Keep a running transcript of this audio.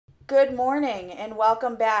Good morning and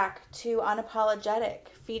welcome back to Unapologetic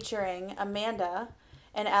featuring Amanda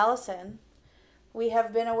and Allison. We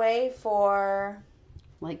have been away for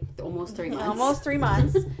like almost 3 months. Almost 3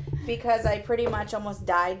 months because I pretty much almost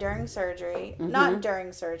died during surgery. Mm-hmm. Not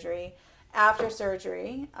during surgery, after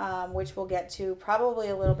surgery, which we'll get to probably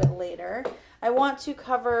a little bit later. I want to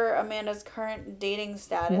cover Amanda's current dating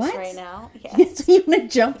status right now. Yes. So you want to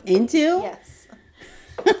jump into? Yes.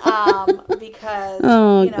 Because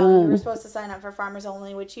you were supposed to sign up for Farmers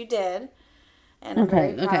Only, which you did, and I'm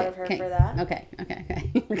very proud of her for that. Okay.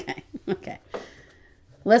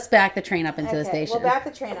 Let's back the train up into the station. We'll back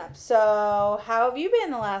the train up. So, how have you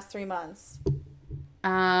been the last 3 months?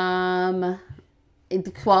 Well,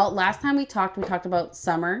 last time we talked about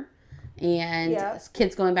summer and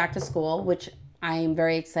kids going back to school, which I am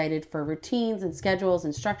very excited for routines and schedules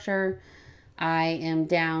and structure. I am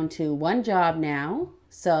down to one job now.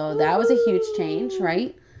 So that was a huge change,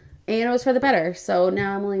 right? And it was for the better. So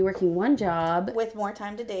now I'm only working one job. With more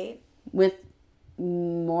time to date. With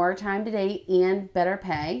more time to date and better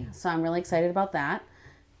pay. So I'm really excited about that.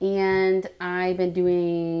 And I've been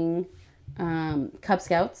doing Cub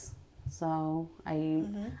Scouts. So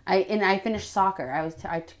I finished soccer.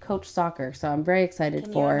 I coached soccer. So I'm very excited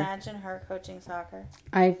Can for. Can you imagine her coaching soccer?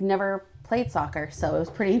 I've never played soccer, so it was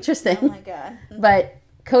pretty interesting. Oh my God. But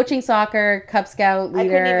coaching soccer, Cub Scout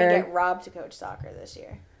leader. I couldn't even get Rob to coach soccer this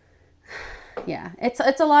year. Yeah, it's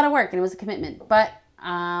a lot of work and it was a commitment, but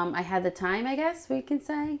I had the time, I guess we can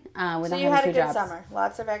say. So you had a good summer,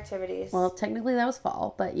 lots of activities. Well, technically that was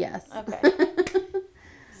fall, but yes. Okay.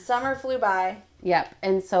 Summer flew by. Yep,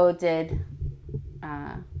 and so did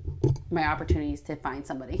my opportunities to find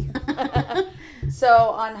somebody.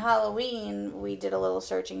 So on Halloween, we did a little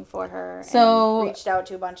searching for her and reached out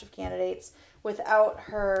to a bunch of candidates without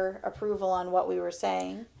her approval on what we were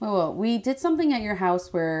saying. Well, we did something at your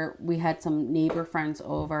house where we had some neighbor friends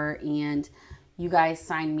over and you guys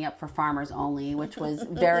signed me up for Farmers Only, which was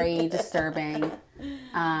very disturbing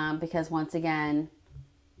because once again,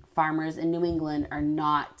 farmers in New England are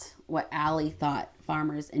not what Allie thought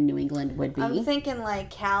farmers in New England would be. I'm thinking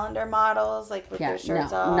like calendar models, like with their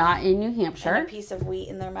shirts off. Not in New Hampshire. And a piece of wheat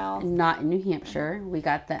in their mouth. Not in New Hampshire. We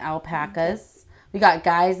got the alpacas. We got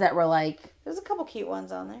guys that were like... There's a couple cute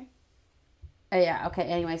ones on there. Yeah, okay.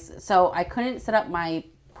 Anyways, so I couldn't set up my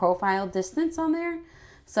profile distance on there.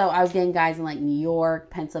 So I was getting guys in like New York,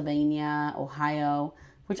 Pennsylvania, Ohio,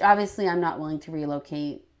 which obviously I'm not willing to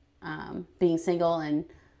relocate. Being single and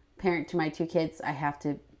parent to my 2 kids,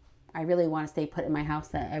 I really want to stay put in my house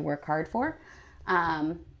that I work hard for.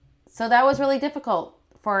 So that was really difficult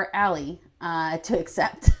for Allie to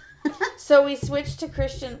accept. So we switched to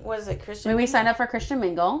Christian, was it Christian When Mingle? we signed up for Christian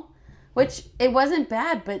Mingle, which it wasn't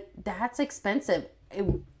bad, but that's expensive.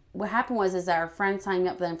 What happened was our friend signed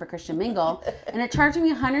up then for Christian Mingle, and it charged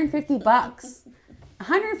me $150.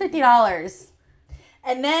 $150.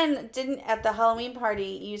 And then at the Halloween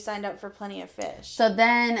party, you signed up for Plenty of Fish. So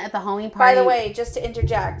then at the Halloween party... By the way, just to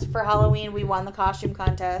interject, for Halloween, we won the costume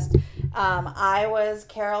contest. I was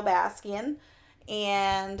Carol Baskin,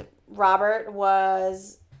 and Robert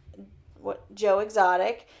was Joe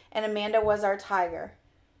Exotic, and Amanda was our tiger.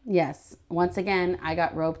 Yes. Once again, I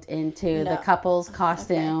got roped into the couple's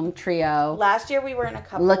costume trio. Last year we were in a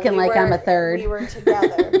couple. Looking like I'm a third. We were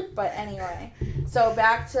together. But anyway. So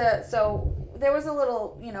there was a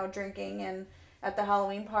little, drinking, and at the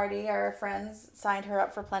Halloween party, our friends signed her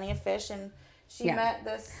up for Plenty of Fish, and she met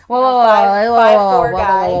this 5'4"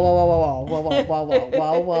 guy.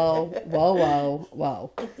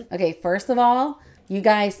 Whoa. Okay, first of all, you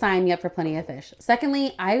guys signed me up for Plenty of Fish.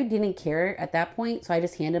 Secondly, I didn't care at that point, so I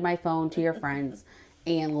just handed my phone to your friends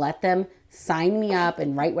and let them sign me up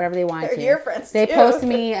and write whatever they wanted to. Your friends They too. posted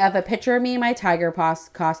me of a picture of me in my tiger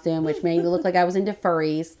costume, which made me look like I was into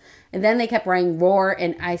furries. And then they kept writing roar,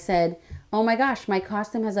 and I said, oh my gosh, my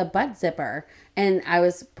costume has a butt zipper. And I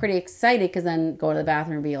was pretty excited because then going to the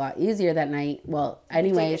bathroom would be a lot easier that night. Well,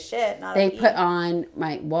 anyways, they put on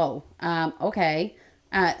my, okay.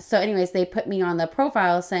 So anyways, they put me on the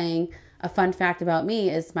profile saying a fun fact about me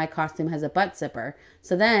is my costume has a butt zipper.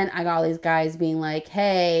 So then I got all these guys being like,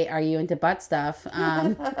 hey, are you into butt stuff?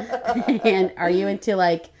 And are you into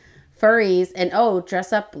like furries? And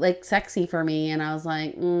dress up like sexy for me. And I was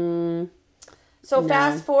like, So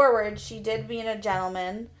fast forward, she did meet a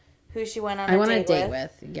gentleman who she went on a date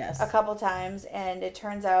with. Yes. A couple times. And it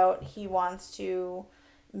turns out he wants to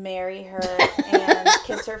marry her and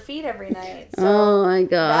kiss her feet every night. So oh my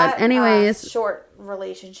God. Anyways. Short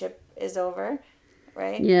relationship is over,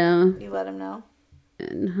 right? Yeah. You let him know?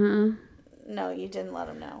 No, you didn't let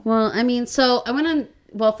him know. Well, I mean, so I went on,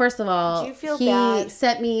 Well, first of all, Do you feel he bad?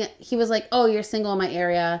 sent me. He was like, "Oh, you're single in my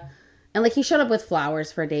area," and like he showed up with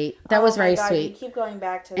flowers for a date. That was very You sweet. keep going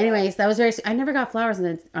back to Anyways, that was very sweet. I never got flowers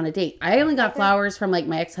on a date. I only got Okay. flowers from like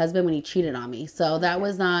my ex-husband when he cheated on me. So that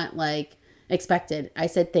was not like expected. I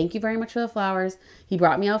said, thank you very much for the flowers. He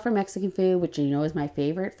brought me out for Mexican food, which you know is my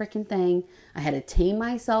favorite freaking thing. I had to tame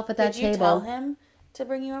myself at that Did you table. tell him to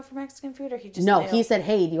bring you out for Mexican food, or he just No, knew? he said,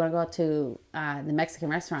 hey, do you want to go out to the Mexican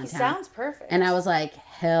restaurant He in town? sounds perfect. And I was like,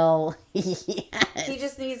 hell yes. He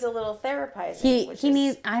just needs a little therapizing. He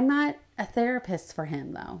needs, I'm not a therapist for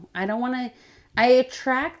him though. I don't want to, I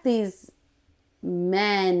attract these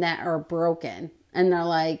men that are broken. And they're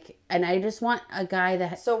like, and I just want a guy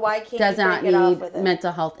that So why can't does you not break it off need with him?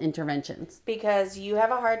 mental health interventions. Because you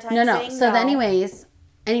have a hard time No. saying So no. anyways,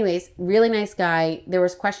 really nice guy. There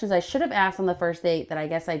was questions I should have asked on the first date that I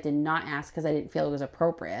guess I did not ask because I didn't feel it was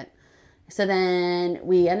appropriate. So then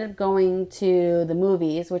we ended up going to the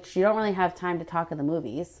movies, which you don't really have time to talk at the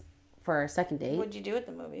movies for our second date. What'd you do at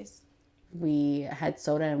the movies? We had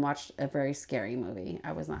soda and watched a very scary movie.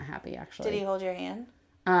 I was not happy, actually. Did he hold your hand?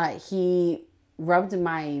 He rubbed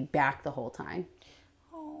my back the whole time.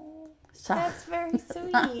 Oh, So, that's very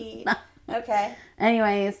sweet. Okay.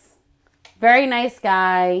 anyways, very nice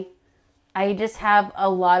guy. I just have a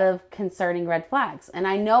lot of concerning red flags. And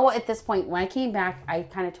I know at this point, when I came back, I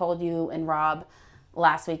kind of told you and Rob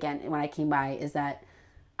last weekend when I came by, is that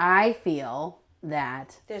I feel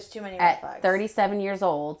that There's too many red at flags. 37 years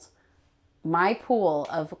old, my pool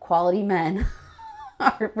of quality men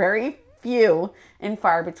are very few and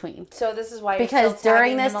far between. So this is why you're Because still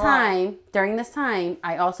during tagging this him along. time,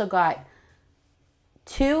 I also got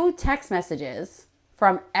 2 text messages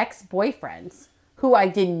from ex-boyfriends who I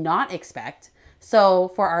did not expect. So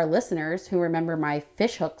for our listeners who remember my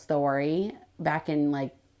fishhook story back in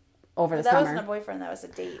like over the That summer, wasn't a boyfriend. That was a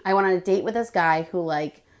date. I went on a date with this guy who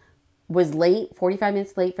like was late, 45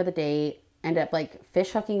 minutes late for the date, ended up like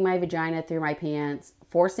fish hooking my vagina through my pants,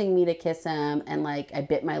 forcing me to kiss him, and like I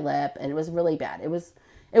bit my lip, and it was really bad. It was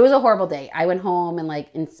a horrible date. I went home and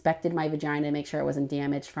like inspected my vagina to make sure it wasn't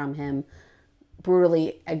damaged from him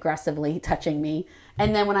brutally, aggressively touching me.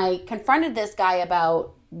 And then when I confronted this guy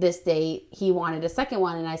about this date, he wanted a second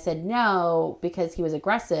one, and I said no because he was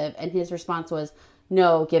aggressive, and his response was,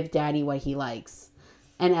 no, give daddy what he likes.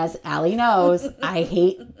 And as Allie knows, I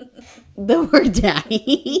hate the word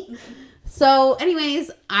daddy. So anyways,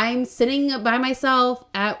 I'm sitting by myself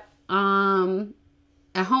at home,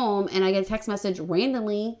 and I get a text message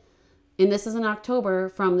randomly, and this is in October,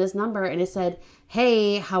 from this number, and it said,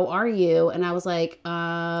 hey, how are you? And I was like,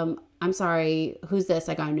 I'm sorry, who's this?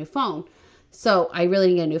 I got a new phone. So I really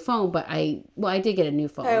didn't get a new phone, but I did get a new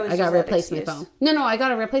phone. I got a replacement phone. No, I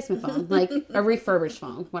got a replacement phone, like a refurbished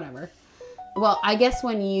phone, whatever. Well, I guess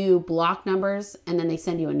when you block numbers and then they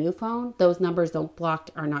send you a new phone, those numbers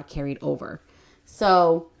are not carried over.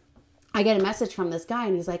 So I get a message from this guy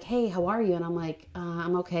and he's like, hey, how are you? And I'm like,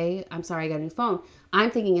 I'm okay. I'm sorry, I got a new phone.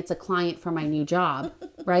 I'm thinking it's a client for my new job,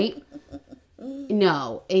 right?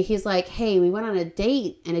 No. And he's like, hey, we went on a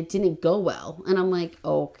date and it didn't go well. And I'm like,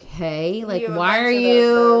 okay, like, why are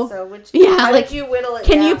you? How would you whittle it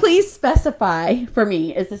Can down? you please specify for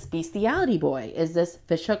me, is this bestiality boy? Is this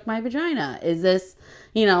fish hook my vagina? Is this,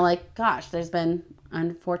 like, gosh, there's been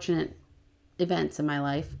unfortunate events in my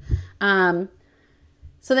life.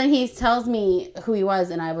 So then he tells me who he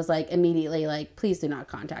was, and I was like, immediately like, please do not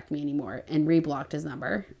contact me anymore, and reblocked his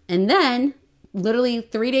number. And then literally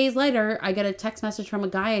 3 days later, I get a text message from a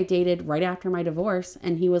guy I dated right after my divorce.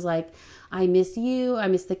 And he was like, I miss you. I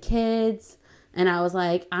miss the kids. And I was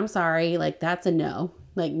like, I'm sorry. Like, that's a no.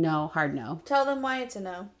 Like, no, hard no. Tell them why it's a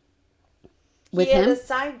no. With he him? had a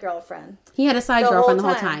side girlfriend. He had a side girlfriend the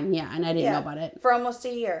whole time. time. Yeah. And I didn't know about it. For almost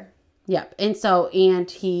a year. Yep. And so,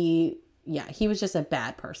 he was just a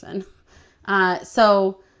bad person.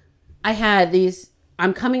 So I had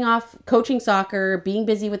I'm coming off coaching soccer, being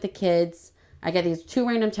busy with the kids. I get these 2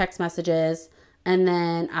 random text messages, and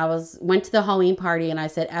then went to the Halloween party, and I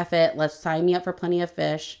said, F it, let's sign me up for Plenty of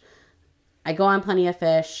Fish. I go on Plenty of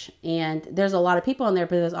Fish, and there's a lot of people in there,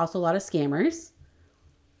 but there's also a lot of scammers.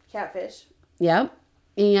 Catfish. Yep.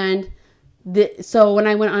 And so when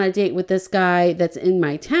I went on a date with this guy that's in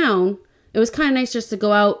my town, it was kind of nice just to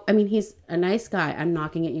go out. I mean, he's a nice guy. I'm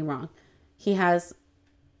not going to get you wrong. He has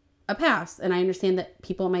a past, and I understand that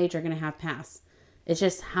people my age are going to have pasts. It's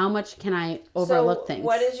just how much can I overlook things?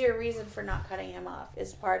 What is your reason for not cutting him off?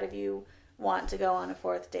 Is part of you want to go on a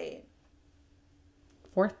 4th date?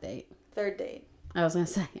 4th date? 3rd date? I was going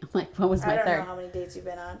to say, I'm like, what was my 3rd? I don't know how many dates you've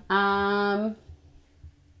been on.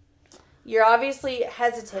 You're obviously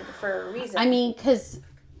hesitant for a reason. I mean, because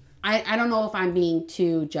I don't know if I'm being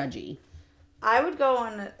too judgy. I would go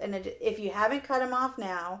on, if you haven't cut him off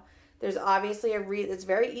now, there's obviously it's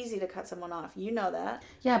very easy to cut someone off. You know that.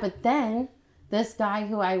 Yeah, but then this guy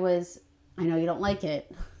who I know you don't like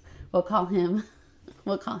it. We'll call him.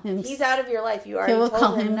 He's out of your life. You already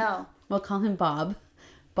told him no. We'll call him Bob.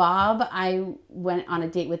 Bob, I went on a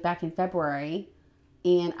date with back in February,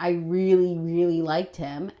 and I really, really liked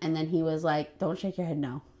him. And then he was like, "Don't shake your head,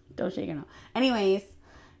 no. Don't shake your no." Anyways,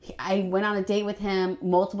 I went on a date with him,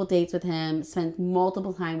 multiple dates with him, spent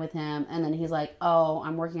multiple time with him, and then he's like, "Oh,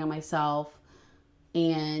 I'm working on myself,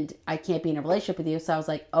 and I can't be in a relationship with you." So I was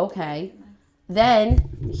like, "Okay."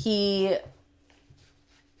 Then he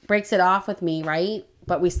breaks it off with me, right?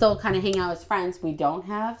 But we still kind of hang out as friends. We don't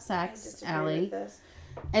have sex, Allie.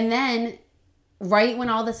 And then, right when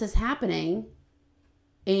all this is happening,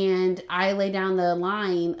 and I lay down the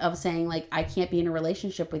line of saying, like, I can't be in a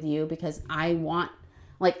relationship with you because I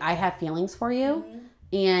have feelings for you,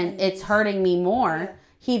 and it's hurting me more. Yeah.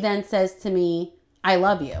 He then says to me, "I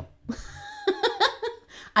love you.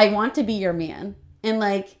 I want to be your man." And,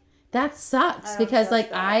 like, that sucks because, like,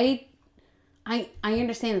 I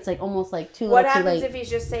understand it's, like, almost, like, too late. What happens if he's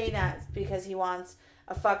just saying that because he wants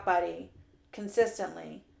a fuck buddy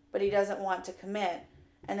consistently, but he doesn't want to commit,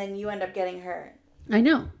 and then you end up getting hurt? I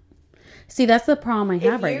know. See, that's the problem I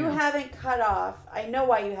have right now. If you haven't cut off, I know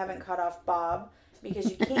why you haven't cut off Bob, because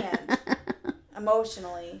you can't.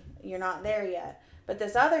 Emotionally, you're not there yet. But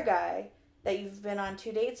this other guy that you've been on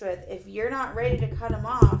 2 dates with, if you're not ready to cut him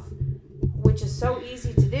off, which is so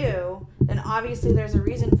easy to do, then obviously there's a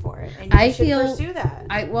reason for it, and you should pursue that.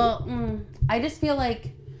 I just feel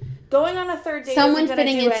like going on a third date, someone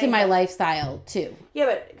fitting into my lifestyle too. Yeah,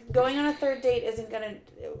 but going on a third date isn't gonna.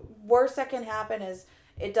 Worst that can happen is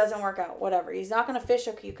it doesn't work out. Whatever. He's not gonna fish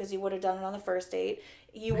hook you because he would have done it on the first date.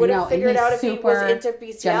 You would have figured out if he was into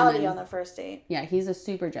bestiality on the first date. Yeah, he's a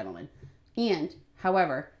super gentleman. And,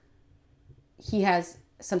 however, he has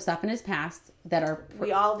some stuff in his past that are...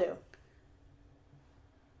 We all do.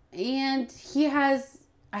 And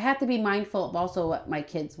I have to be mindful of also what my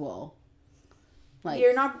kids will... Like,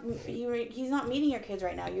 he's not meeting your kids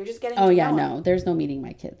right now. You're just getting to know him. Oh, yeah, no. There's no meeting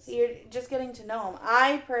my kids. You're just getting to know him.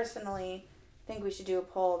 I personally... think we should do a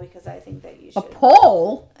poll because I think that you should. A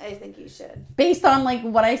poll? I think you should. Based on, like,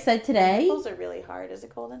 what I said today? My nipples are really hard. Is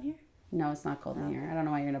it cold in here? No, it's not cold in here. I don't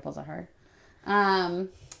know why your nipples are hard.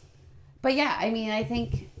 But yeah, I mean, I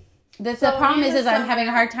think the problem is I'm having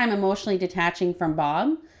a hard time emotionally detaching from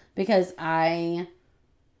Bob because I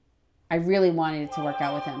really wanted it to work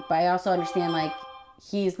out with him. But I also understand, like,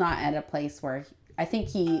 he's not at a place where I think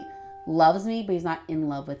he loves me, but he's not in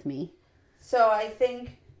love with me. So I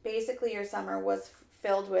think... basically, your summer was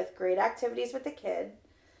filled with great activities with the kid.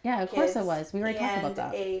 Yeah, of course it was. We already talked about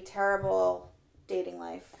that. And a terrible dating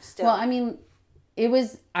life still. Well, I mean,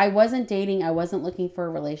 I wasn't dating. I wasn't looking for a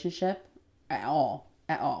relationship at all.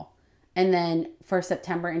 And then for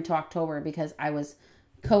September into October, because I was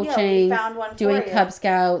coaching, doing Cub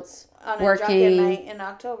Scouts, on a junket night in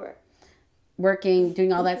October. Working,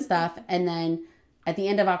 doing all that stuff. And then... at the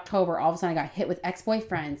end of October, all of a sudden I got hit with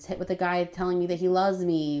ex-boyfriends, hit with a guy telling me that he loves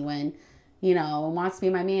me when, wants to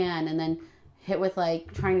be my man, and then hit with,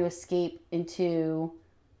 like, trying to escape into,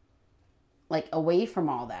 like, away from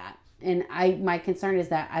all that. And my concern is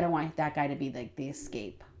that I don't want that guy to be, like, the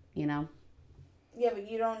escape, Yeah, but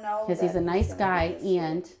you don't know. Because he's a nice guy,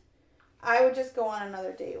 and... I would just go on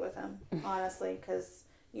another date with him, honestly, because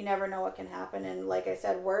you never know what can happen. And like I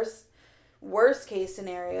said, worst case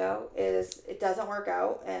scenario is it doesn't work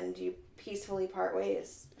out and you peacefully part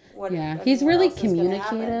ways. He's really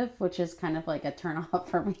communicative, which is kind of like a turn off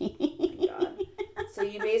for me. Oh my God. So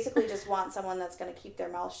you basically just want someone that's going to keep their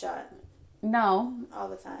mouth shut. No. All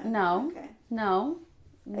the time. No. Okay. No.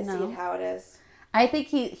 I see it how it is. I think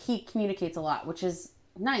he communicates a lot, which is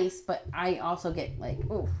nice, but I also get like,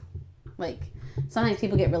 ooh, like sometimes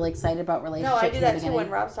people get really excited about relationships. No, I do that too when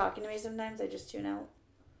Rob's talking to me. Sometimes I just tune out.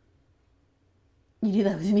 You do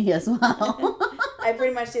that with me as well. I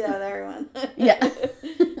pretty much do that with everyone. Yeah.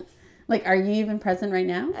 Like, are you even present right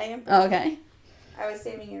now? I am present. Oh, okay. I was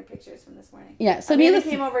saving your pictures from this morning. Yeah. So Amanda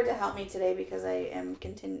came over to help me today because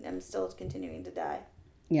I'm still continuing to die.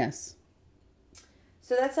 Yes.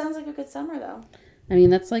 So that sounds like a good summer, though. I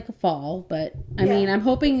mean, that's like a fall, but I mean, I'm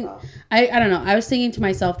hoping. I don't know. I was thinking to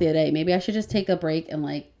myself the other day, maybe I should just take a break and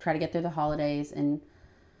like try to get through the holidays and.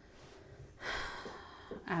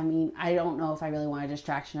 I mean, I don't know if I really want a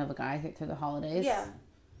distraction of a guy through the holidays. Yeah.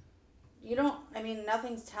 You don't,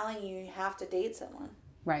 nothing's telling you have to date someone.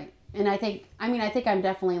 Right. And I think I'm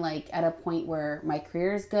definitely like at a point where my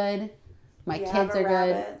career is good. My kids are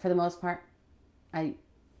good for the most part. I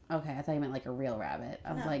Okay, I thought you meant like a real rabbit.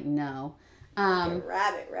 I was like, no. Like a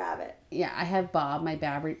rabbit. Yeah, I have Bob, my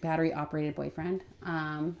battery operated boyfriend.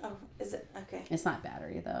 Oh, is it? Okay. It's not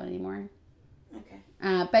battery though anymore. Okay.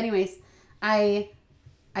 But anyways, I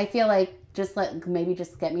feel like just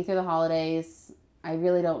get me through the holidays. I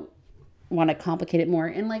really don't want to complicate it more.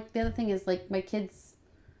 And like the other thing is like my kids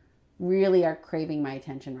really are craving my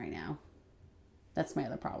attention right now. That's my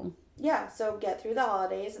other problem. Yeah, so get through the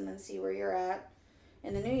holidays and then see where you're at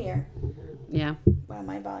in the new year. Yeah. Wow,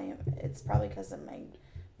 my volume, it's probably because of my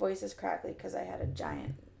voice is crackly because I had a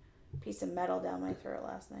giant piece of metal down my throat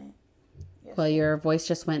last night. Yes. Well, your voice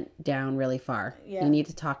just went down really far. Yeah. You need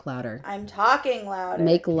to talk louder. I'm talking louder.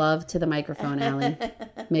 Make love to the microphone, Allie.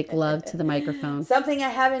 Make love to the microphone. Something I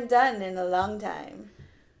haven't done in a long time.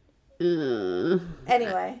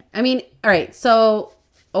 Anyway. I mean, all right, so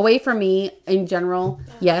away from me in general,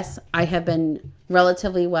 yes, I have been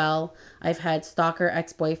relatively well. I've had stalker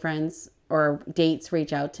ex-boyfriends or dates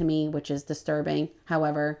reach out to me, which is disturbing.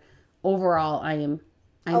 However, overall, I'm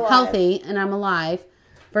alive. Healthy and I'm alive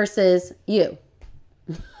versus you.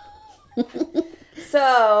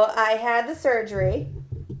 So I had the surgery.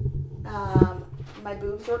 My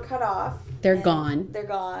boobs were cut off. They're gone. They're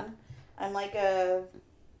gone. I'm like a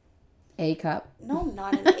cup. No, I'm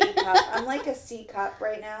not an A cup. I'm like a C cup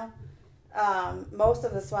right now. Most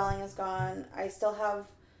of the swelling is gone. I still have,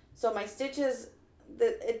 so my stitches,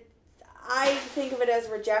 I think of it as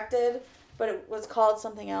rejected, but it was called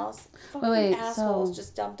something else. Fucking assholes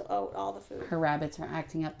just dumped out all the food. Her rabbits are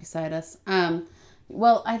acting up beside us.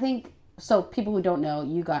 Well, I think, so people who don't know,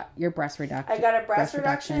 you got your breast reduction. I got a breast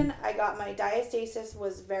reduction. I got my diastasis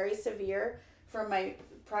was very severe from my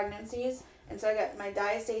pregnancies. And so I got my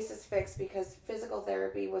diastasis fixed because physical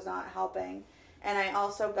therapy was not helping. And I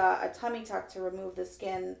also got a tummy tuck to remove the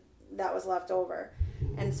skin that was left over.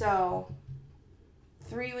 And so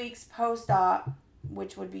 3 weeks post-op,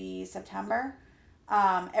 which would be September,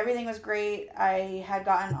 everything was great. I had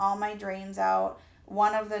gotten all my drains out.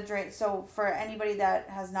 One of the drains, so for anybody that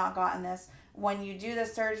has not gotten this, when you do the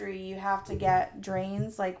surgery, you have to get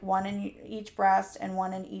drains, like one in each breast and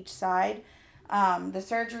one in each side. The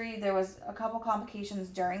surgery, there was a couple complications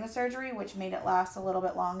during the surgery, which made it last a little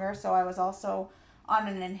bit longer. So I was also on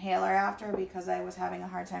an inhaler after because I was having a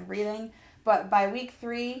hard time breathing. But by week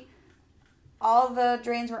 3, all the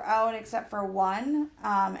drains were out except for one.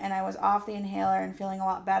 And I was off the inhaler and feeling a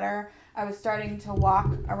lot better. I was starting to walk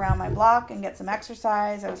around my block and get some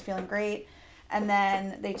exercise. I was feeling great. And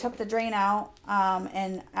then they took the drain out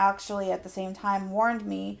and actually at the same time warned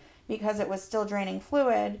me, because it was still draining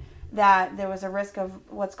fluid, that there was a risk of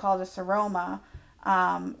what's called a seroma.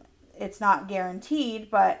 It's not guaranteed,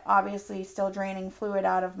 but obviously still draining fluid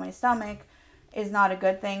out of my stomach is not a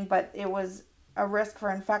good thing, but it was a risk for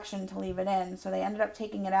infection to leave it in. So they ended up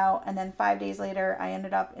taking it out, and then 5 days later, I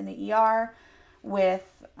ended up in the ER with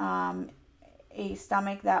a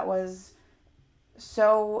stomach that was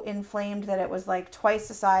so inflamed that it was like twice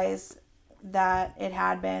the size that it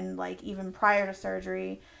had been, like even prior to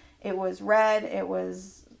surgery. It was red, it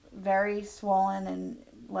was very swollen and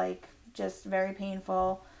like just very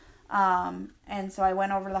painful. And so I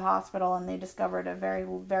went over to the hospital and they discovered a very,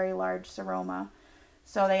 very large seroma.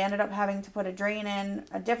 So they ended up having to put a drain in,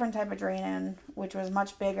 a different type of drain in, which was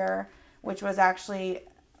much bigger, which was actually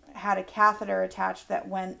had a catheter attached that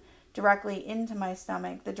went directly into my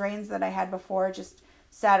stomach. The drains that I had before just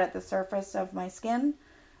sat at the surface of my skin.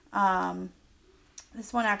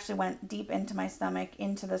 This one actually went deep into my stomach,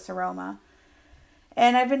 into the seroma.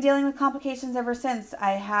 And I've been dealing with complications ever since.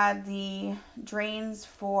 I had the drains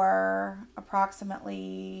for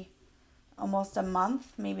approximately almost a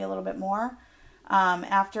month, maybe a little bit more.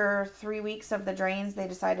 After 3 weeks of the drains, they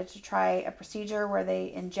decided to try a procedure where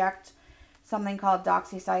they inject something called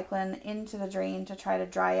doxycycline into the drain to try to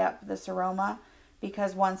dry up the seroma,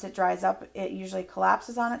 because once it dries up, it usually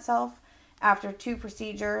collapses on itself. After 2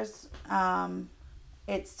 procedures,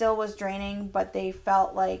 it still was draining, but they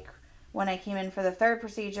felt like when I came in for the 3rd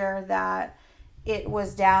procedure that it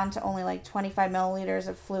was down to only like 25 milliliters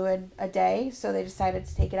of fluid a day. So they decided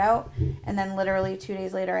to take it out. And then literally 2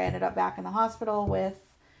 days later, I ended up back in the hospital with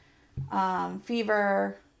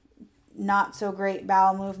fever, not so great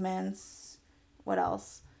bowel movements. What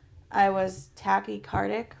else? I was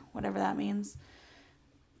tachycardic, whatever that means.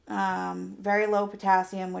 Very low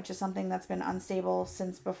potassium, which is something that's been unstable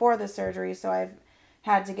since before the surgery. So I've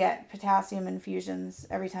had to get potassium infusions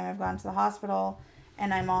every time I've gone to the hospital.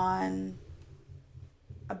 And I'm on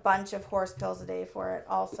a bunch of horse pills a day for it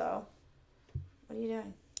also. What are you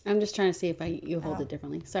doing? I'm just trying to see if you hold it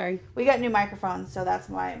differently. Sorry. We got new microphones, so that's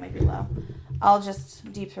why it might be low. I'll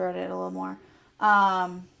just deep throat it a little more.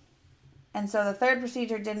 And so the third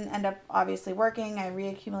procedure didn't end up obviously working. I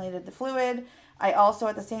reaccumulated the fluid. I also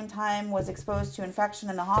at the same time was exposed to infection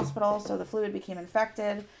in the hospital, so the fluid became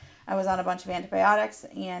infected. I was on a bunch of antibiotics,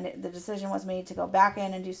 and the decision was made to go back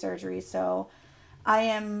in and do surgery. So I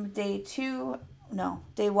am day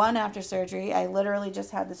 1 after surgery. I literally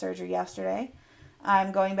just had the surgery yesterday.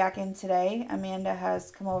 I'm going back in today. Amanda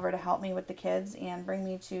has come over to help me with the kids and bring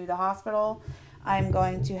me to the hospital. I'm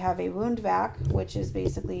going to have a wound vac, which is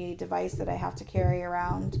basically a device that I have to carry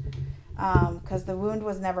around because the wound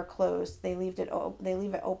was never closed. They leave it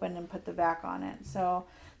open and put the vac on it. So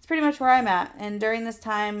it's pretty much where I'm at. And during this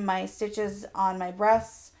time, my stitches on my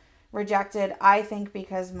breasts rejected, I think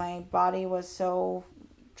because my body was so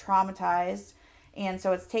traumatized. And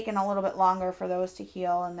so it's taken a little bit longer for those to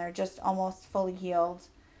heal, and they're just almost fully healed.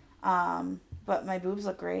 But my boobs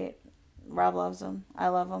look great. Rob loves them. I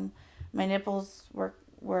love them. My nipples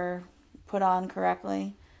were put on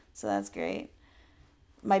correctly, so that's great.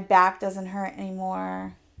 My back doesn't hurt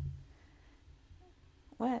anymore.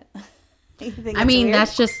 What? You think I mean, weird?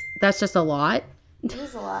 that's just a lot. It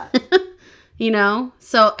is a lot. You know?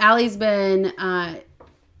 So Allie's been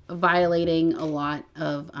violating a lot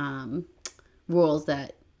of rules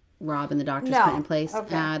that Rob and the doctors put in place.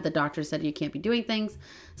 Okay. The doctor said you can't be doing things.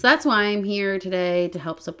 So that's why I'm here today to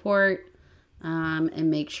help support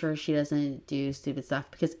and make sure she doesn't do stupid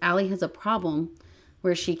stuff. Because Allie has a problem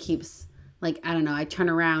where she keeps, like, I don't know, I turn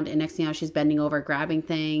around and next thing you know, she's bending over, grabbing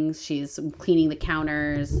things. She's cleaning the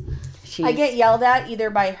counters. I get yelled at either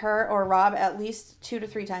by her or Rob at least 2 to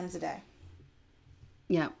 3 times a day.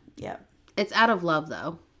 Yeah. Yeah. It's out of love,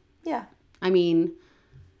 though. Yeah. I mean,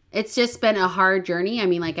 it's just been a hard journey. I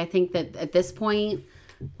mean, like, I think that at this point,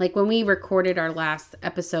 like, when we recorded our last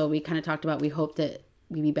episode, we kind of talked about we hoped that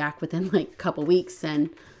we'd be back within, like, a couple weeks. And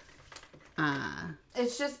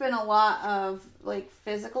it's just been a lot of, like,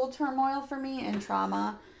 physical turmoil for me and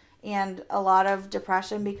trauma and a lot of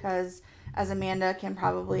depression because, as Amanda can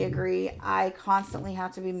probably agree, I constantly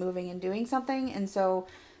have to be moving and doing something. And so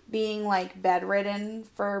being, like, bedridden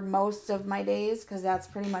for most of my days, because that's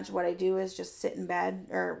pretty much what I do is just sit in bed,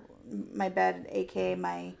 or my bed, aka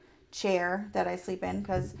my chair that I sleep in,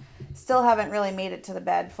 because still haven't really made it to the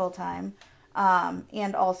bed full time,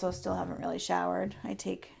 and also still haven't really showered. I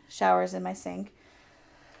take showers in my sink.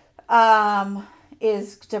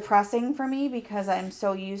 Is depressing for me because I'm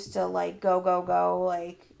so used to, like, go.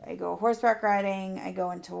 Like, I go horseback riding, I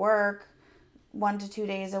go into work 1 to 2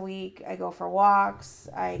 days a week. I go for walks.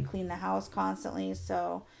 I clean the house constantly.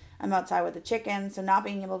 So I'm outside with the chickens. So not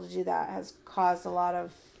being able to do that has caused a lot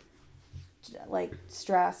of, like,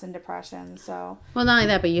 stress and depression. So, well, not only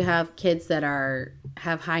that, but you have kids that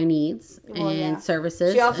have high needs and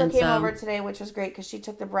services. She also came over today, which was great because she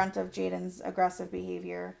took the brunt of Jaden's aggressive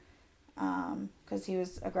behavior because he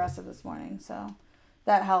was aggressive this morning. So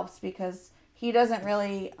that helps because he doesn't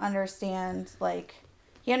really understand, like,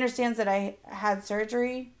 he understands that I had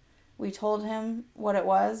surgery. We told him what it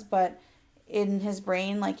was, but in his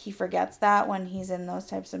brain, like, he forgets that when he's in those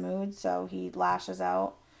types of moods, so he lashes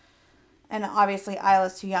out. And obviously,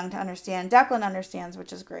 Isla's too young to understand. Declan understands,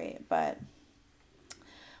 which is great, but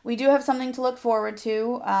we do have something to look forward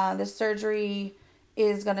to. This surgery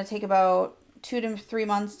is going to take about 2 to 3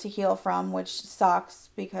 months to heal from, which sucks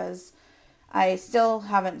because I still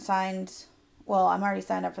haven't signed. Well, I'm already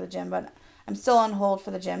signed up for the gym, but I'm still on hold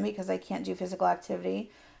for the gym because I can't do physical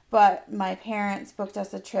activity. But my parents booked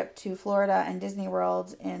us a trip to Florida and Disney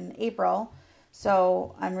World in April.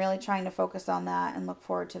 So I'm really trying to focus on that and look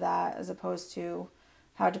forward to that as opposed to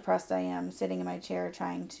how depressed I am sitting in my chair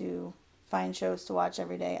trying to find shows to watch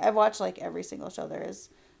every day. I've watched, like, every single show there is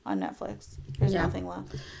on Netflix. There's nothing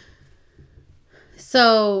left.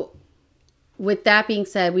 So with that being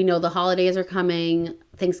said, we know the holidays are coming.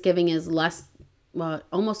 Thanksgiving is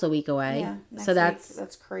almost a week away. Yeah, so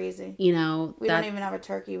that's crazy. You know, we don't even have a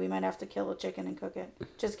turkey. We might have to kill a chicken and cook it.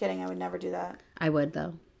 Just kidding. I would never do that. I would,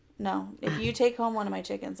 though. No. If you take home one of my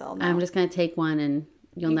chickens, I'll know. I'm just going to take one and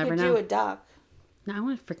you'll never know. You could do a duck. No, I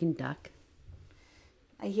want a freaking duck.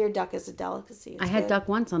 I hear duck is a delicacy. I had duck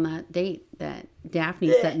once on that date that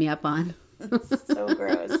Daphne set me up on. So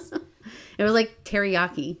gross. It was like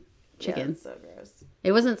teriyaki chicken. Yeah, it's so gross.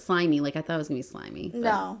 It wasn't slimy. Like, I thought it was going to be slimy. But...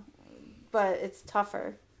 No. But it's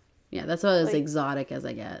tougher. Yeah, that's about as exotic as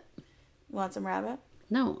I get. Want some rabbit?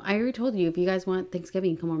 No, I already told you. If you guys want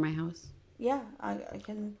Thanksgiving, come over my house. Yeah, I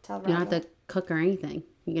can tell rabbit. You don't have to cook or anything.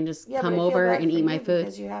 You can just come over and eat my food.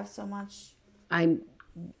 Because you have so much. I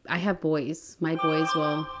have boys. My boys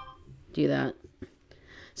will do that.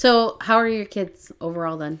 So, how are your kids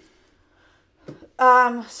overall then?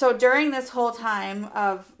 So during this whole time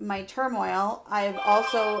of my turmoil, I've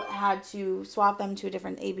also had to swap them to a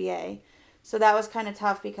different ABA. So that was kind of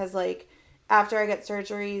tough because, like, after I got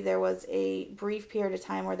surgery, there was a brief period of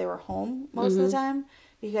time where they were home most of the time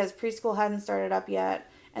because preschool hadn't started up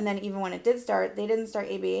yet. And then even when it did start, they didn't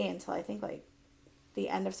start ABA until I think like the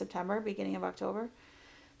end of September, beginning of October.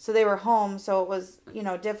 So they were home, so it was,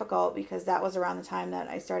 difficult because that was around the time that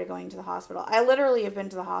I started going to the hospital. I literally have been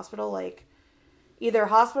to the hospital, like, either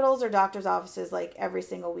hospitals or doctor's offices, like, every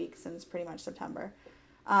single week since pretty much September.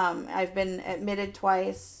 I've been admitted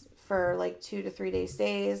twice for, like, 2 to 3 day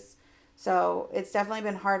stays. So it's definitely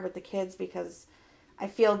been hard with the kids because I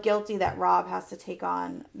feel guilty that Rob has to take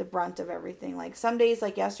on the brunt of everything. Like, some days,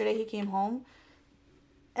 like yesterday, he came home.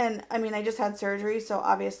 And, I mean, I just had surgery, so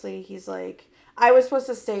obviously he's like... I was supposed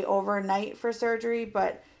to stay overnight for surgery,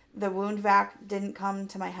 but the wound vac didn't come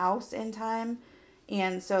to my house in time.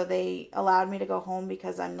 And so they allowed me to go home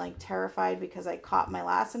because I'm, like, terrified because I caught my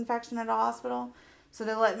last infection at a hospital. So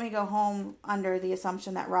they let me go home under the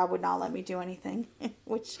assumption that Rob would not let me do anything,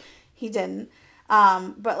 which he didn't.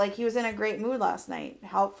 But, like, he was in a great mood last night.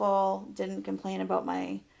 Helpful, didn't complain about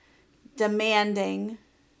my demanding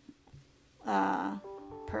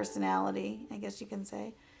personality, I guess you can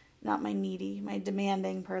say. Not my needy, my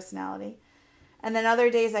demanding personality. And then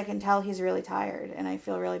other days I can tell he's really tired. And I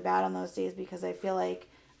feel really bad on those days because I feel like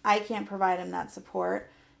I can't provide him that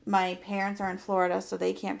support. My parents are in Florida, so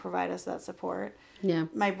they can't provide us that support. Yeah.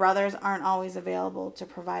 My brothers aren't always available to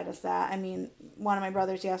provide us that. I mean, one of my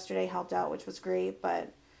brothers yesterday helped out, which was great.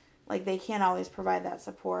 But, like, they can't always provide that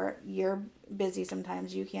support. You're busy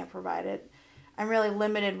sometimes. You can't provide it. I'm really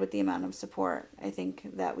limited with the amount of support I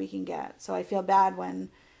think that we can get. So I feel bad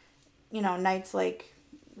when... nights like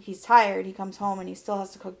he's tired, he comes home and he still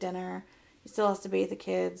has to cook dinner. He still has to bathe the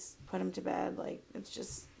kids, put them to bed. Like, it's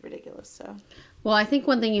just ridiculous. So, well, I think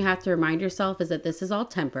one thing you have to remind yourself is that this is all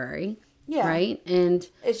temporary. Yeah. Right? And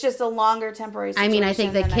it's just a longer temporary situation. I mean, I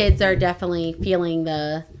think the kids are definitely feeling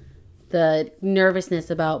the nervousness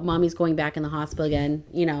about mommy's going back in the hospital again.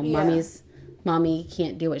 Mommy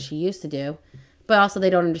can't do what she used to do. But also they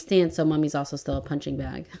don't understand, so mommy's also still a punching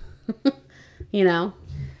bag.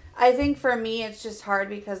 I think for me, it's just hard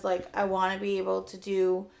because, like, I want to be able to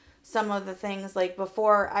do some of the things. Like,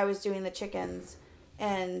 before I was doing the chickens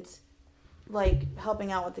and, like,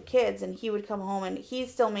 helping out with the kids, and he would come home, and he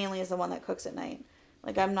still mainly is the one that cooks at night.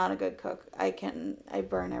 Like, I'm not a good cook. I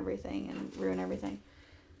burn everything and ruin everything.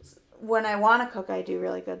 When I want to cook, I do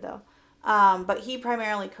really good, though. But he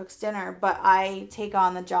primarily cooks dinner, but I take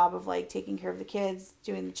on the job of, like, taking care of the kids,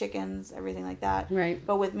 doing the chickens, everything like that. Right.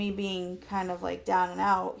 But with me being kind of, like, down and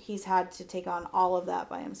out, he's had to take on all of that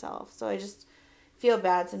by himself. So I just feel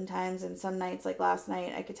bad sometimes, and some nights, like last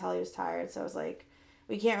night, I could tell he was tired, so I was like,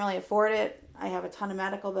 we can't really afford it. I have a ton of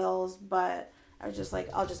medical bills, but I was just like,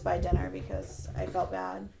 I'll just buy dinner because I felt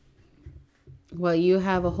bad. Well, you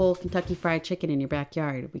have a whole Kentucky Fried Chicken in your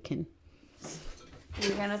backyard. We can...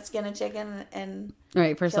 You're going to skin a chicken and all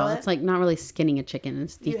right, first of all, it's like not really skinning a chicken.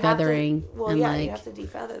 It's defeathering. You have to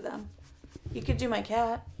defeather them. You could do my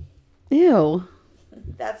cat. Ew.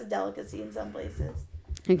 That's a delicacy in some places.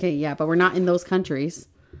 Okay, yeah, but we're not in those countries.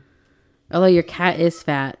 Although your cat is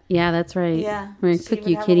fat. Yeah, that's right. Yeah. We're going to cook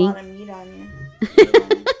you, kitty. A lot of meat on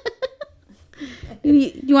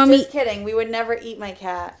you. You want me? Just kidding. We would never eat my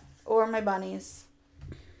cat or my bunnies.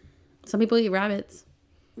 Some people eat rabbits.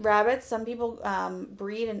 Rabbits. Some people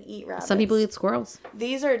breed and eat rabbits. Some people eat squirrels.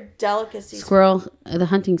 These are delicacies. The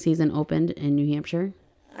hunting season opened in New Hampshire.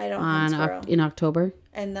 I don't hunt squirrel. In October.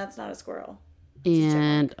 And that's not a squirrel.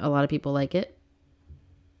 And a lot of people like it.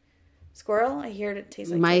 Squirrel? I hear it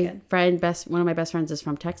tastes like chicken. One of my best friends is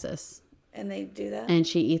from Texas. And they do that? And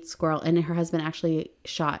she eats squirrel. And her husband actually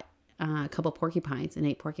shot a couple porcupines and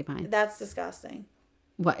ate porcupines. That's disgusting.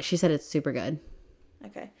 What? She said it's super good.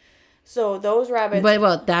 Okay. So those rabbits...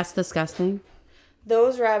 Well, that's disgusting.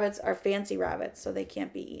 Those rabbits are fancy rabbits, so they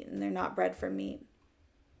can't be eaten. They're not bred for meat.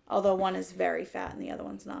 Although one is very fat and the other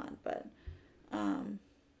one's not. But,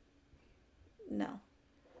 no.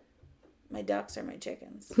 My ducks are my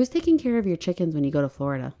chickens. Who's taking care of your chickens when you go to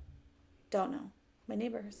Florida? Don't know. My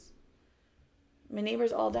neighbors. My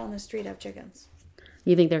neighbors all down the street have chickens.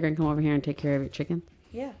 You think they're going to come over here and take care of your chicken?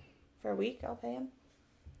 Yeah. For a week, I'll pay them.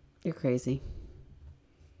 You're crazy.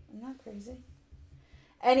 I'm not crazy.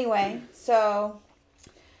 Anyway, so,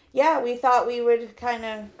 yeah, we thought we would kind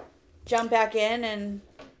of jump back in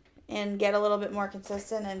and get a little bit more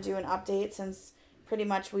consistent and do an update since pretty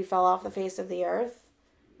much we fell off the face of the earth.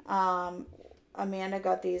 Amanda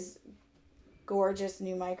got these gorgeous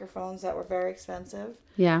new microphones that were very expensive.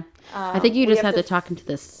 Yeah. I think you just have to talk into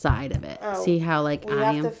the side of it. Oh, see how like we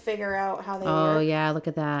I have am. to figure out how they Oh work. yeah, look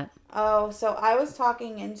at that. Oh, so I was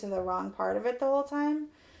talking into the wrong part of it the whole time.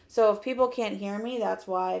 So if people can't hear me, that's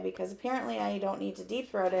why. Because apparently I don't need to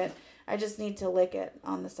deep throat it. I just need to lick it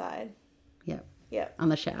on the side. Yep. Yep. On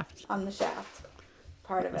the shaft. On the shaft.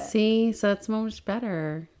 Part of it. See, so it's much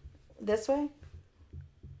better. This way?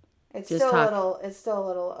 It's Just still talk. a little. It's still a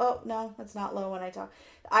little. Oh no, it's not low when I talk.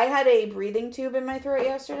 I had a breathing tube in my throat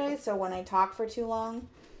yesterday, so when I talk for too long,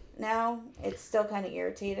 now it's still kind of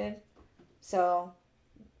irritated. So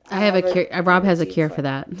I have a cure. Rob has a cure for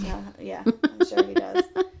that. Yeah, I'm sure he does.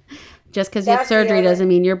 Just because you had surgery doesn't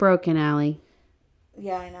mean you're broken, Allie.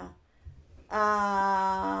 Yeah, I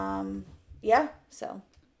know. Yeah. So.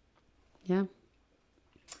 Yeah.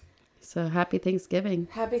 So happy Thanksgiving.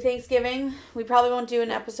 Happy Thanksgiving. We probably won't do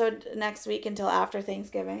an episode next week until after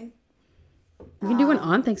Thanksgiving. We can do one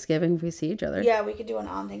on Thanksgiving if we see each other. Yeah, we could do one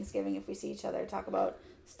on Thanksgiving if we see each other. Talk about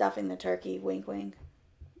stuffing the turkey. Wink, wink.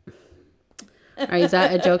 Is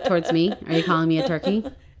that a joke towards me? Are you calling me a turkey?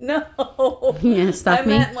 No. Yeah, stuff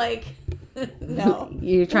me? I meant like, no.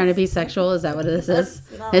 You're trying to be sexual? Is that what this is?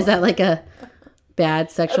 No. Is that like a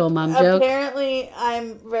bad sexual mom joke? Apparently,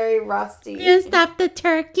 I'm very rusty. You stuffed the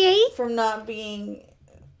turkey? From not being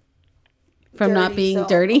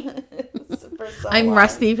dirty? For so I'm long.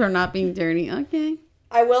 rusty from not being dirty. Okay.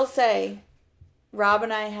 I will say, Rob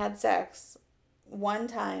and I had sex one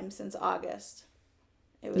time since August.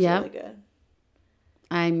 It was really good.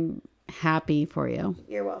 I'm happy for you.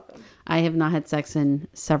 You're welcome. I have not had sex in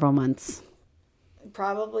several months.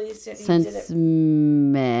 Probably since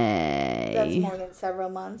May. That's more than several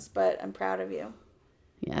months, but I'm proud of you.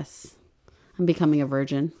 Yes. I'm becoming a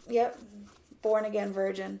virgin. Yep. Born again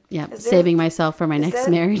virgin. Yep. Saving myself for my next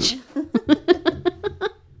marriage.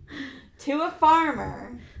 To a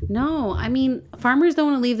farmer. No, I mean, farmers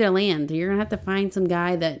don't want to leave their land. You're going to have to find some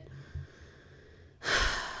guy that...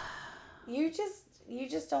 You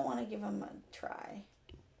just don't want to give him a try.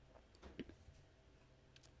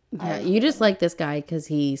 Yeah, you just like this guy because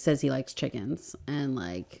he says he likes chickens. And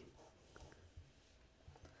like...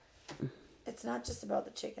 It's not just about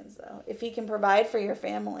the chickens, though. If he can provide for your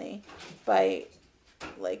family by,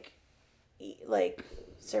 like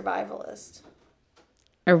survivalist.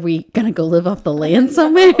 Are we going to go live off the land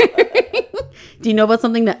somewhere? Do you know about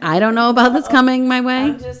something that I don't know about that's coming my way?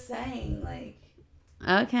 I'm just saying, like...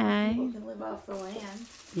 Okay. People can live off the land.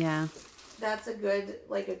 Yeah. That's a good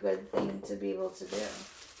thing to be able to do.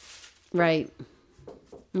 Right.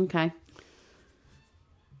 Okay.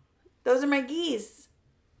 Those are my geese.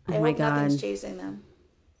 Oh I my hope God. nothing's chasing them.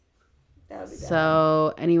 That would be bad.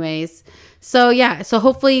 So anyways, so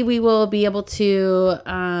hopefully we will be able to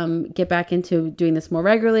get back into doing this more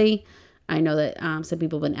regularly. I know that some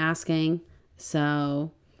people have been asking.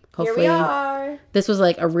 So hopefully here we are. This was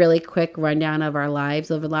like a really quick rundown of our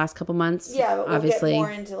lives over the last couple months. Yeah, but we'll obviously get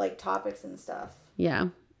more into like topics and stuff. Yeah,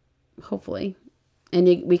 hopefully. And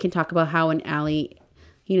we can talk about how when Allie,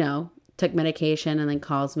 took medication and then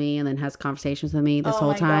calls me and then has conversations with me this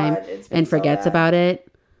whole time and forgets about it.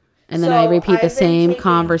 And then I repeat the same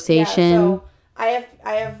conversation. Yeah, so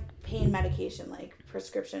I have pain medication, like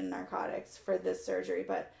prescription narcotics for this surgery.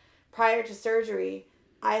 But prior to surgery,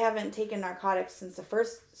 I haven't taken narcotics since the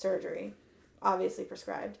first surgery, obviously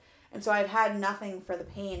prescribed. And so I've had nothing for the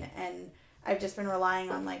pain. And I've just been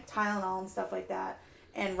relying on like Tylenol and stuff like that.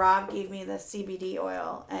 And Rob gave me the CBD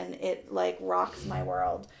oil, and it like rocks my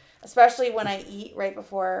world, especially when I eat right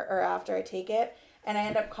before or after I take it. And I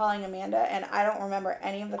end up calling Amanda, and I don't remember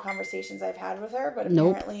any of the conversations I've had with her, but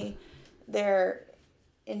apparently they're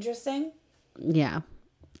interesting. Yeah.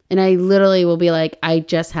 And I literally will be like, I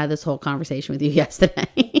just had this whole conversation with you yesterday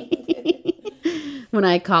when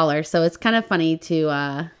I call her. So it's kind of funny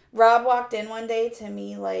to... Rob walked in one day to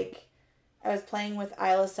me like... I was playing with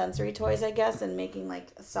Isla's sensory toys, I guess, and making, like,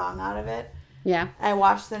 a song out of it. Yeah. I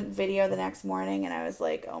watched the video the next morning, and I was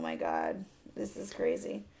like, oh, my God, this is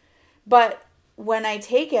crazy. But when I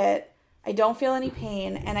take it, I don't feel any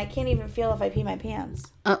pain, and I can't even feel if I pee my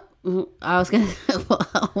pants. I was going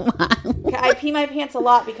to... I pee my pants a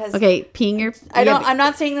lot because... Okay, peeing your... I'm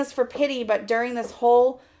not saying this for pity, but during this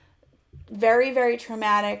whole very, very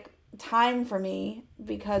traumatic time for me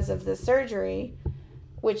because of the surgery...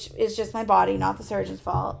 which is just my body, not the surgeon's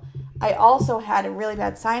fault. I also had a really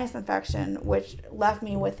bad sinus infection, which left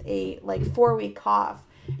me with a 4-week cough.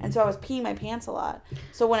 And so I was peeing my pants a lot.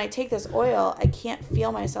 So when I take this oil, I can't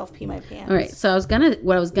feel myself pee my pants. All right. So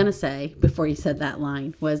what I was gonna say before you said that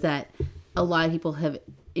line was that a lot of people have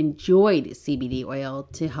enjoyed CBD oil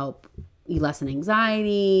to help, lessen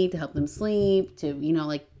anxiety, to help them sleep, to,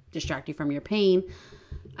 like distract you from your pain.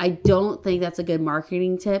 I don't think that's a good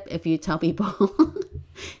marketing tip if you tell people,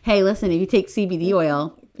 hey, listen, if you take CBD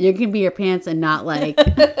oil, you can be your pants and not like,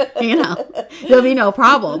 there'll be no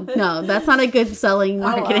problem. No, that's not a good selling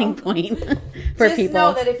marketing point for Just people.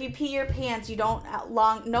 know that if you pee your pants, you don't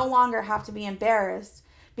no longer have to be embarrassed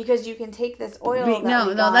because you can take this oil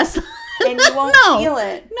that's and you won't feel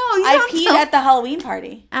it. No, you I peed at the Halloween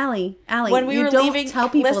party. Allie, when we were leaving, tell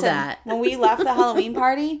people listen, that. When we left the Halloween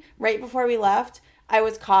party, right before we left, I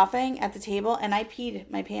was coughing at the table and I peed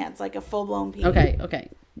my pants like a full blown pee. Okay. And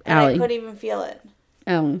Allie. I couldn't even feel it.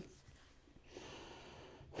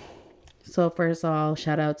 So first of all,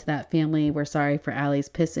 shout out to that family. We're sorry for Allie's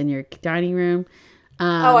piss in your dining room.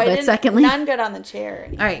 Secondly, none good on the chair.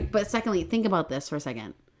 All right, but secondly, think about this for a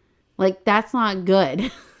second. Like, that's not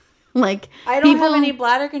good. Like, I don't have any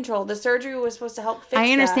bladder control. The surgery was supposed to help fix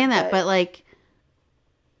I understand that, but like,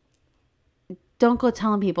 don't go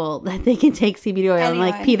telling people that they can take CBD oil and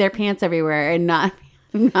like pee their pants everywhere and not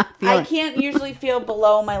feel I can't usually feel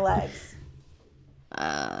below my legs.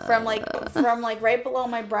 From right below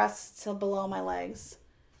my breasts to below my legs.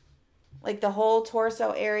 Like the whole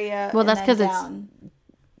torso area. Well, that's because it's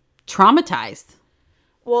traumatized.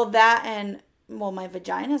 Well, my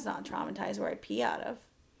vagina's not traumatized where I pee out of.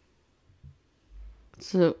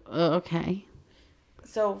 So, okay.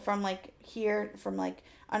 So from like here, from like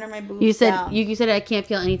under my boobs you said down. You said I can't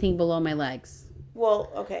feel anything below my legs. Well,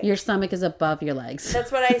 okay. Your stomach is above your legs.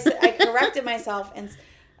 That's what I said. I corrected myself, and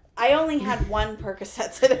I only had one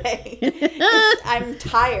Percocet today. I'm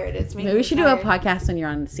tired. It's making Maybe we should tired. do a podcast when you're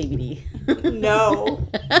on CBD. No.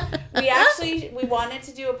 We wanted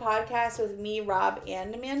to do a podcast with me, Rob,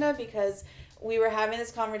 and Amanda because we were having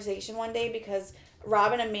this conversation one day because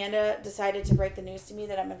Rob and Amanda decided to break the news to me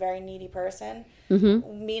that I'm a very needy person.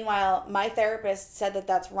 Mm-hmm. Meanwhile, my therapist said that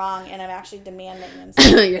that's wrong, and I'm actually demanding.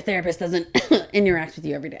 Your therapist doesn't interact with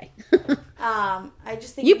you every day. I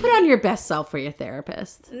just think you put on your best self for your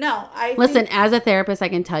therapist. No, listen. As a therapist, I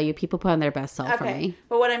can tell you, people put on their best self for me.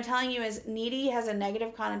 But what I'm telling you is, needy has a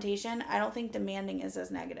negative connotation. I don't think demanding is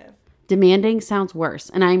as negative. Demanding sounds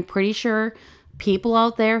worse, and I'm pretty sure people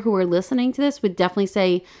out there who are listening to this would definitely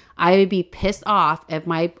say, I would be pissed off if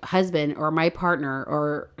my husband or my partner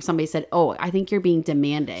or somebody said, oh, I think you're being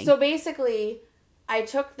demanding. So basically, I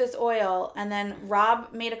took this oil and then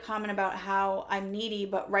Rob made a comment about how I'm needy,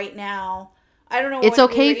 but right now, I don't know. It's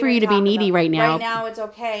okay for you to be needy right now. Right now, it's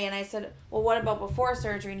okay. And I said, well, what about before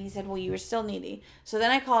surgery? And he said, well, you were still needy. So then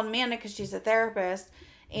I called Amanda because she's a therapist.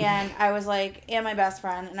 And I was like, and my best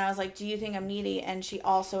friend. And I was like, do you think I'm needy? And she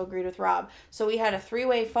also agreed with Rob. So we had a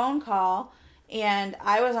 3-way phone call. And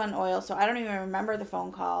I was on oil, so I don't even remember the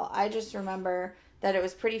phone call. I just remember that it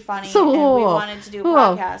was pretty funny. And we wanted to do a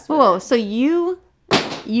podcast with it. So you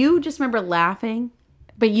just remember laughing,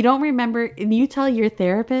 but you don't remember, and you tell your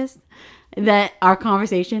therapist that our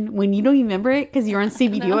conversation, when you don't even remember it because you're on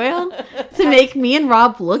CBD oil, to make me and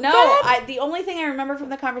Rob look bad? The only thing I remember from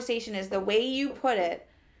the conversation is the way you put it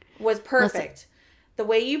was perfect. Listen. The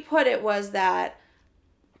way you put it was that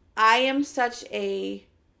I am such a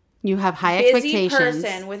you have high busy expectations.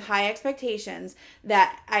 Person with high expectations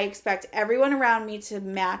that I expect everyone around me to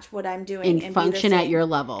match what I'm doing and function at your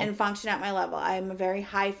level. And function at my level. I am a very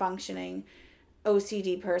high functioning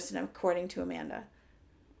OCD person, according to Amanda.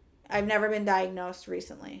 I've never been diagnosed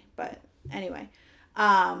recently, but anyway.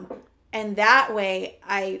 And that way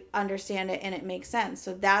I understand it and it makes sense.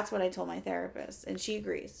 So that's what I told my therapist, and she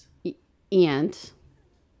agrees. And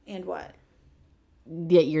what?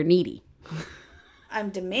 That you're needy. I'm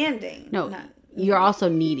demanding. No, you're also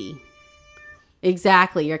needy.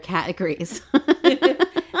 Exactly. Your cat agrees.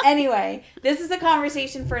 Anyway, this is a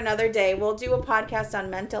conversation for another day. We'll do a podcast on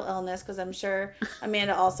mental illness because I'm sure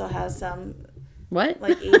Amanda also has some... What?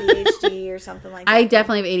 Like ADHD or something like that. I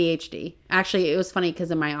definitely have ADHD. Actually, it was funny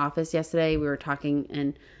because in my office yesterday, we were talking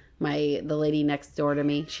and the lady next door to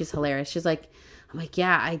me, she's hilarious. She's like, I'm like,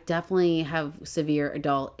 yeah, I definitely have severe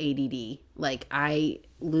adult ADD. Like, I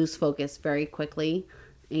lose focus very quickly.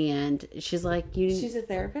 And she's like, She's a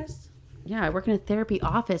therapist? Yeah, I work in a therapy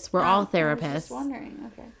office. We're all therapists. I was just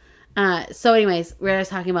wondering. Okay. So anyways, we're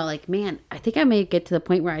just talking about like, man, I think I may get to the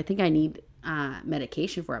point where I think I need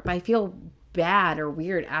medication for it. But I feel bad or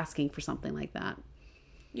weird asking for something like that.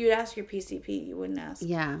 You'd ask your PCP. You wouldn't ask.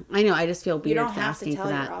 Yeah, I know. I just feel weird. You don't have asking to tell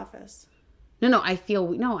for that. your office. No, I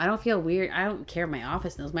don't feel weird. I don't care if my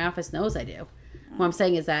office knows. My office knows I do. What I'm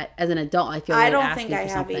saying is that as an adult, I feel weird. I don't think I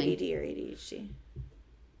have something. ADD or ADHD.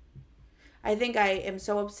 I think I am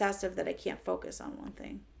so obsessive that I can't focus on one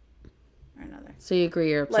thing or another. So you agree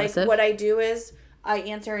you're obsessive? Like what I do is I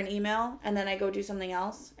answer an email and then I go do something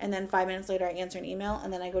else. And then 5 minutes later I answer an email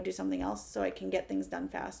and then I go do something else so I can get things done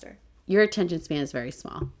faster. Your attention span is very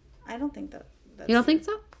small. I don't think that. You don't think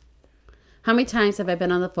so? How many times have I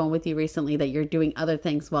been on the phone with you recently that you're doing other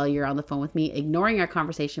things while you're on the phone with me, ignoring our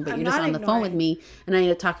conversation, but you're just on the phone with me and I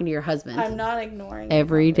end up talking to your husband? I'm not ignoring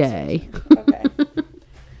every day. Okay.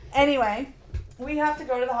 Anyway, we have to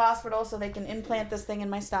go to the hospital so they can implant this thing in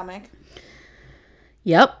my stomach.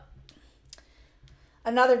 Yep.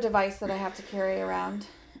 Another device that I have to carry around.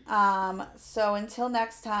 So until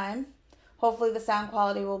next time, hopefully the sound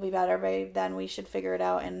quality will be better, but then we should figure it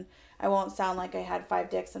out and I won't sound like I had 5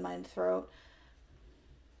 dicks in my throat.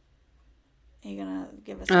 Are you going to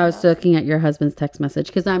give us I was looking at your husband's text message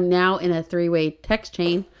because I'm now in a 3-way text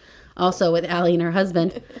chain also with Allie and her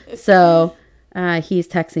husband. So he's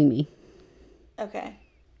texting me. Okay.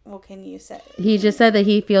 Well, can you say? He just said that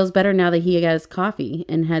he feels better now that he got his coffee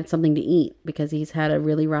and had something to eat because he's had a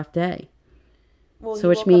really rough day. Well, so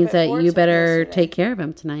which means that you better take care of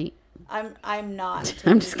him tonight. I'm not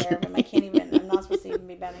taking care of him. I can't even. I'm not supposed to even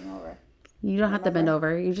be bending over. You don't have to bend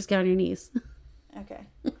over. You just get on your knees. Okay.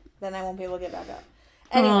 Then I won't be able to get back up.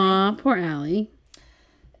 Anyway, aw, poor Allie.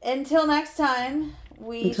 Until next time,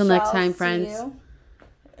 friends. You,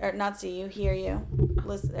 or not see you, hear you.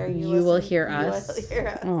 Listen, you will hear us.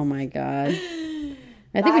 Oh my God.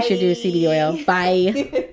 I think we should do CBD oil. Bye.